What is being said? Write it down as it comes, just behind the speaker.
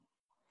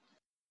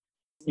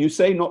You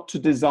say not to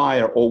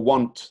desire or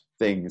want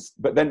things,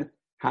 but then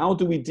how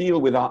do we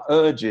deal with our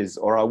urges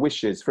or our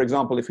wishes? For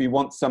example, if we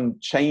want some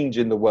change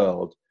in the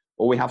world,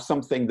 or we have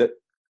something that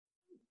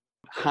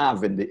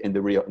have in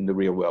the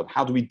real world,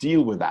 how do we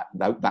deal with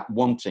that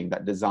wanting,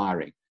 that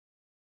desiring?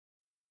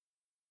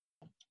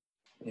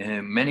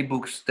 Many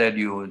books tell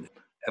you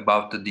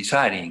about the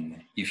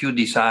desiring. If you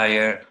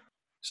desire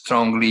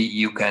strongly,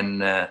 you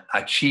can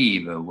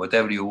achieve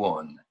whatever you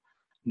want.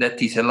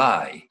 That is a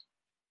lie.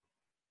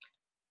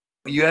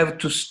 You have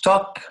to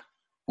stop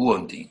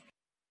wanting.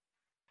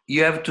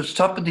 You have to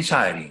stop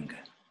desiring.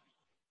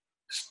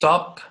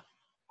 Stop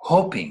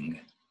hoping,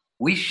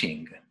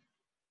 wishing,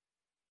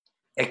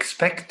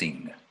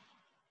 expecting.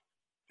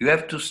 You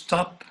have to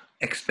stop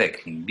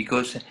expecting,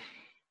 because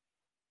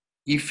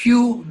if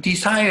you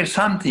desire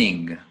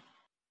something,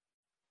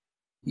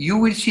 you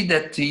will see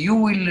that you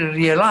will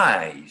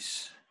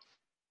realize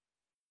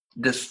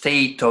the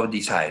state of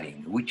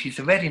desiring, which is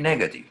very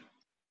negative.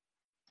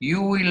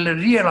 You will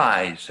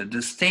realize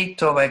the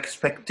state of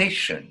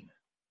expectation,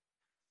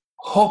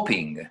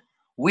 hoping,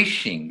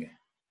 wishing,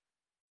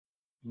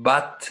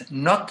 but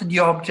not the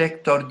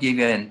object or the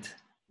event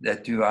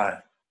that you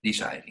are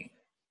desiring.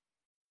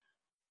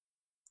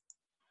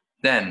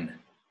 Then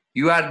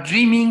you are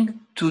dreaming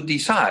to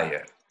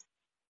desire.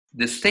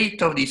 The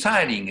state of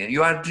desiring,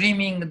 you are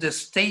dreaming the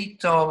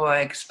state of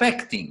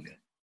expecting,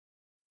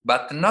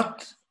 but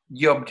not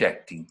the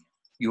objecting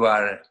you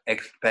are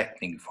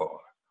expecting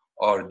for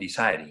or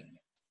desiring.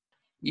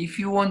 If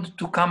you want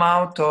to come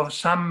out of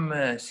some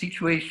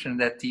situation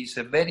that is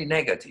very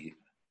negative,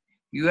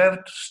 you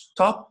have to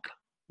stop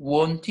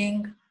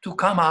wanting to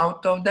come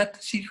out of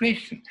that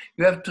situation.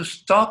 You have to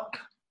stop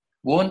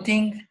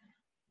wanting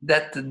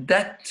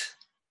that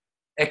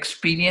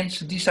experience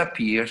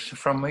disappears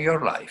from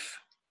your life.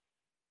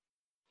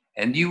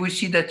 And you will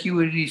see that you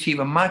will receive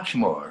much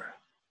more,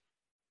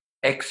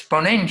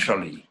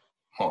 exponentially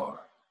more,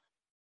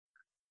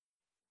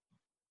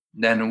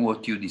 than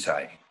what you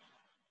desire.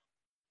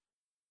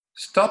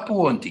 Stop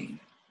wanting.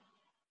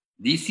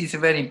 This is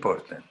very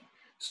important.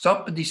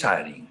 Stop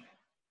desiring.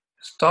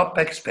 Stop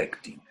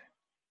expecting.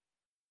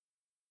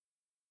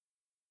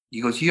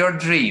 Because your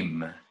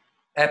dream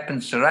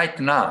happens right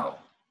now.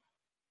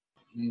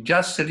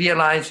 Just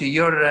realize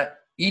your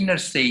inner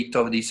state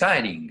of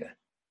desiring,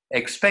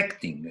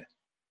 expecting,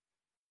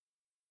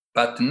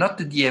 but not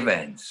the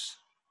events.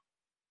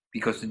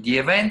 Because the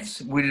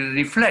events will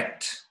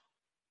reflect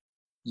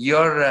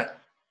your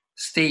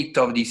state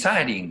of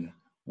desiring,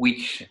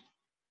 which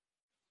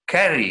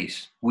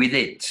carries with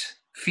it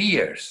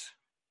fears,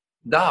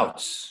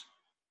 doubts,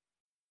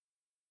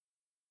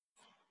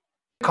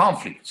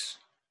 conflicts.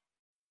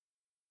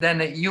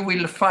 Then you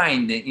will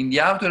find in the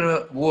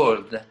outer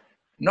world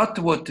not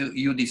what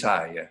you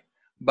desire,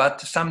 but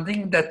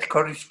something that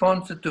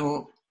corresponds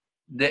to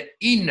the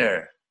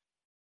inner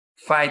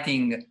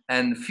fighting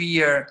and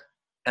fear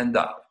and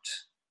doubt.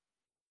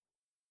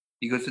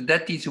 Because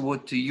that is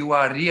what you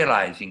are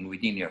realizing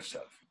within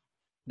yourself.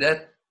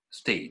 That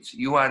states,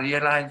 you are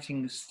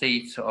realizing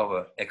states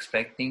of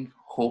expecting,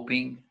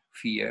 hoping,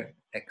 fear,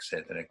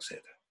 etc.,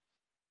 etc.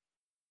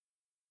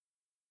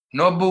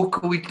 No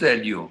book will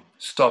tell you,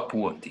 stop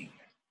wanting.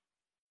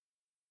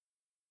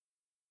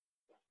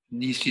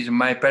 This is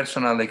my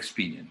personal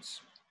experience.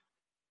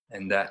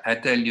 And I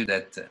tell you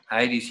that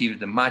I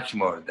received much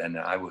more than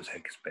I was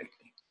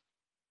expecting.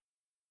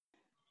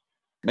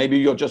 Maybe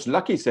you're just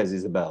lucky, says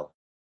Isabel.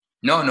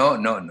 No.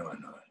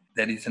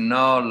 There is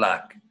no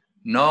luck.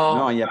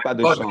 No, il n'y a pas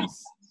de fortune,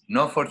 chance.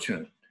 No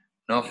fortune.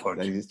 No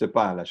fortune. Ça n'existe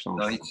pas, la chance.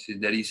 No,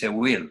 there is a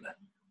will.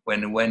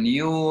 When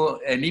you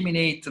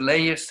eliminate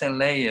layers and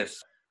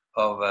layers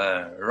of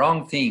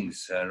wrong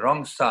things,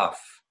 wrong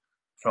stuff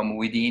from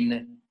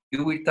within,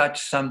 you will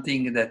touch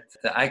something that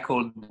I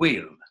call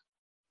will.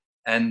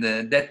 And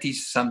that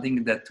is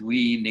something that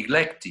we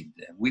neglected,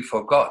 we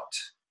forgot.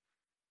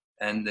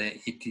 And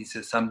it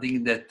is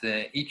something that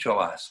each of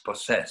us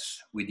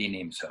possess within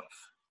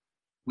himself.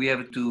 We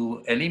have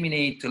to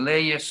eliminate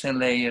layers and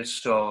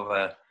layers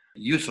of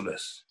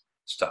useless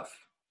stuff.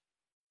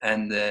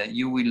 And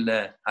you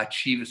will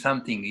achieve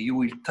something, you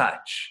will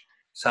touch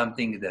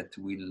something that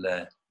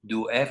will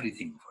do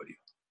everything for you.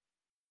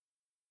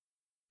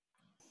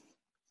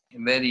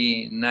 A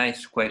very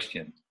nice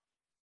question.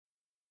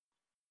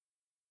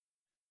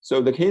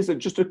 So here's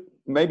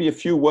maybe a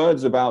few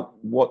words about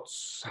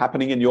what's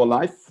happening in your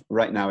life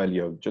right now,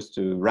 Elio, just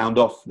to round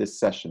off this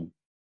session.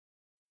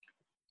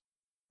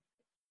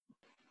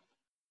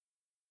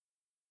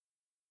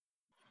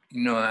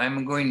 You know,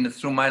 I'm going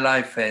through my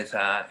life as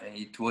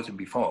it was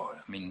before.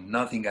 I mean,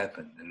 nothing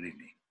happened,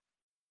 really.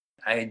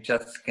 I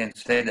just can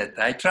say that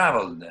I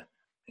traveled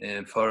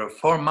for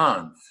 4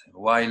 months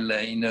while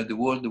the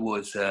world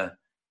was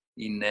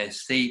in a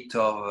state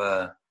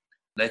of,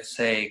 let's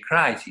say,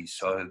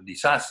 crisis or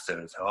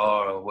disasters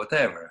or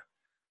whatever.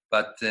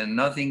 But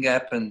nothing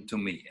happened to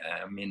me.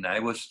 I mean, I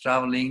was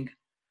traveling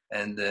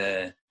and,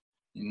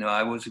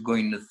 I was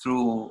going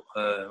through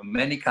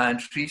many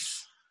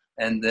countries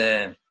and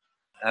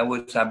I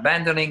was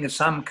abandoning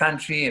some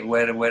country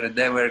where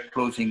they were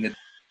closing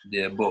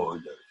the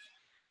borders.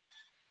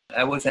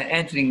 I was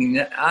entering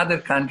in other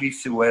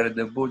countries where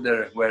the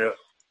border were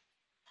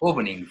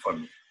opening for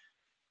me.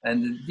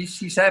 And this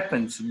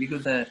happens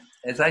because,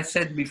 as I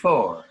said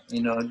before,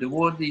 the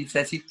world is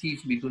as it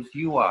is because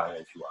you are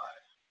as you are.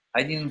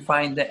 I didn't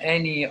find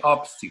any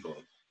obstacle.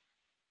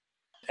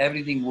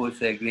 Everything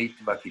was a great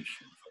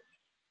vacation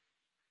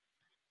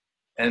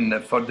for me.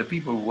 And for the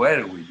people who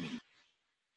were with me.